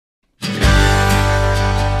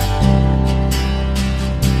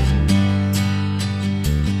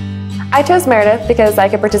I chose Meredith because I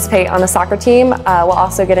could participate on the soccer team while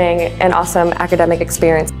also getting an awesome academic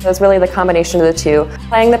experience. It was really the combination of the two.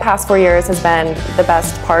 Playing the past 4 years has been the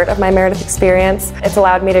best part of my Meredith experience. It's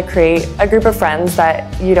allowed me to create a group of friends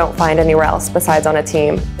that you don't find anywhere else besides on a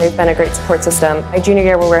team. They've been a great support system. My junior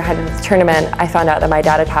year when we were headed to the tournament, I found out that my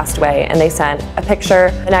dad had passed away, and they sent a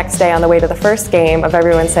picture the next day on the way to the first game of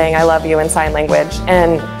everyone saying "I love you" in sign language.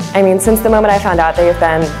 And I mean, since the moment I found out, they have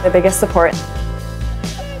been the biggest support.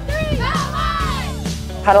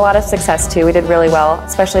 Had a lot of success too. We did really well,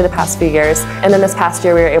 especially the past few years. And then this past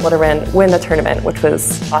year we were able to win the tournament, which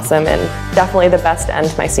was awesome and definitely the best end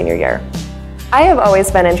to my senior year. I have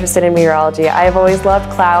always been interested in meteorology. I have always loved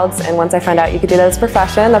clouds, and once I found out you could do that as a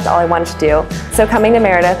profession, that's all I wanted to do. So coming to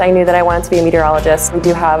Meredith, I knew that I wanted to be a meteorologist. We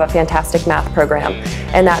do have a fantastic math program,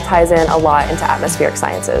 and that ties in a lot into atmospheric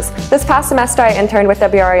sciences. This past semester I interned with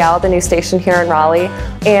WRAL, the new station here in Raleigh,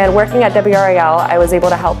 and working at WRAL, I was able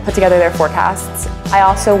to help put together their forecasts. I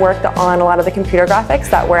also worked on a lot of the computer graphics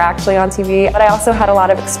that were actually on TV, but I also had a lot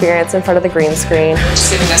of experience in front of the green screen. We're just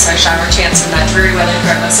giving us our shower chance in that dreary weather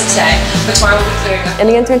throughout most of today, but tomorrow we'll be clearing up. And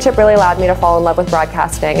the internship really allowed me to fall in love with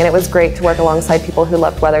broadcasting, and it was great to work alongside people who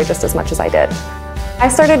loved weather just as much as I did. I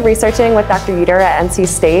started researching with Dr. Uter at NC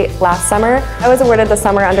State last summer. I was awarded the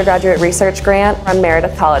Summer Undergraduate Research Grant from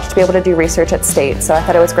Meredith College to be able to do research at State, so I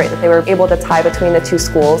thought it was great that they were able to tie between the two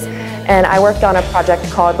schools. And I worked on a project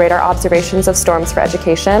called Radar Observations of Storms for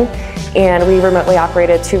Education, and we remotely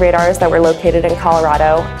operated 2 radars that were located in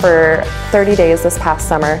Colorado for 30 days this past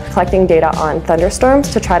summer, collecting data on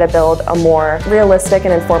thunderstorms to try to build a more realistic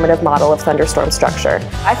and informative model of thunderstorm structure.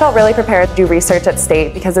 I felt really prepared to do research at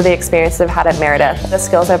State because of the experience I've had at Meredith. The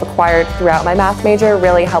skills I've acquired throughout my math major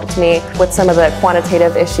really helped me with some of the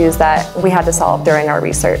quantitative issues that we had to solve during our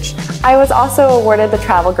research. I was also awarded the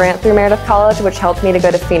travel grant through Meredith College, which helped me to go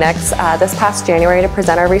to Phoenix this past January to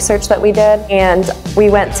present our research that we did, and we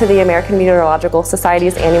went to the American Meteorological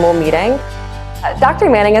Society's annual meeting. Dr.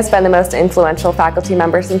 Manning has been the most influential faculty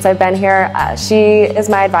member since I've been here. She is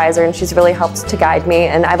my advisor, and she's really helped to guide me,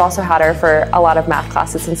 and I've also had her for a lot of math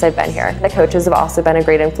classes since I've been here. The coaches have also been a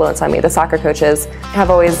great influence on me. The soccer coaches have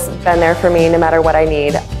always been there for me no matter what I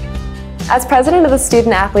need. As president of the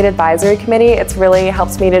Student Athlete Advisory Committee, it's really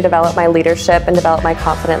helped me to develop my leadership and develop my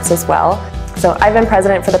confidence as well. So I've been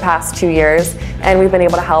president for the past 2 years, and we've been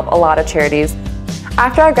able to help a lot of charities.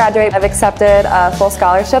 After I graduate, I've accepted a full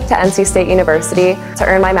scholarship to NC State University to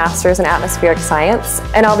earn my master's in atmospheric science,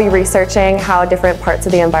 and I'll be researching how different parts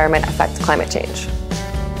of the environment affect climate change.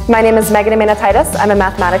 My name is Amanatides. I'm a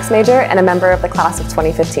mathematics major and a member of the class of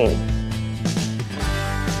 2015.